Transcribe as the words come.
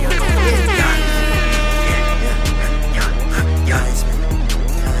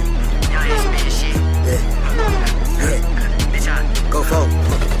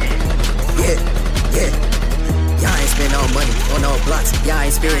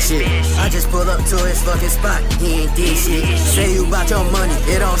shit. I just pull up to his fucking spot, he ain't did shit. Say you bout your money,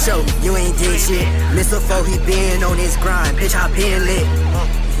 it don't show, you ain't did shit. Mr.4, he been on his grind, bitch, I been lit.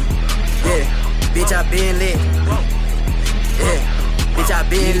 Yeah, bitch, I been lit. Yeah, bitch, I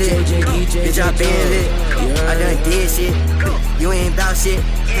been lit. Bitch, I been lit. I done did shit. You ain't bout shit,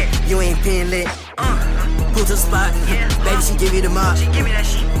 you ain't been lit. Pull to the spot, baby, she give you the mop.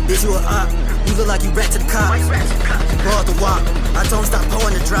 Bitch, you a op, you look like you rat to the cop. Pull out the walk, I told him stop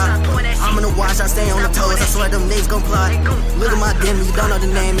pouring the drop. I'm in the watch, I stay on the toes, I swear them niggas gon' plot. Look at my denim, you don't know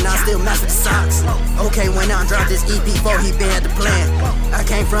the name, and I still mess with the socks. Okay, when I dropped this EP4, he been at the plan. I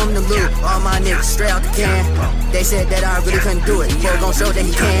came from the loop, all my niggas straight out the can. They said that I really couldn't do it, boy gon' show that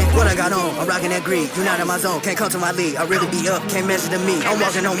he can. What I got on, I'm rocking that greed, you not in my zone, can't come to my league. I really be up, can't measure to me. I'm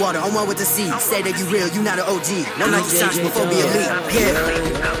walking on water, I'm one with the sea. Say that you real, you not an OG. No Nike socks before be elite.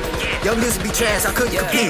 Yeah, your music be trash, I couldn't compete.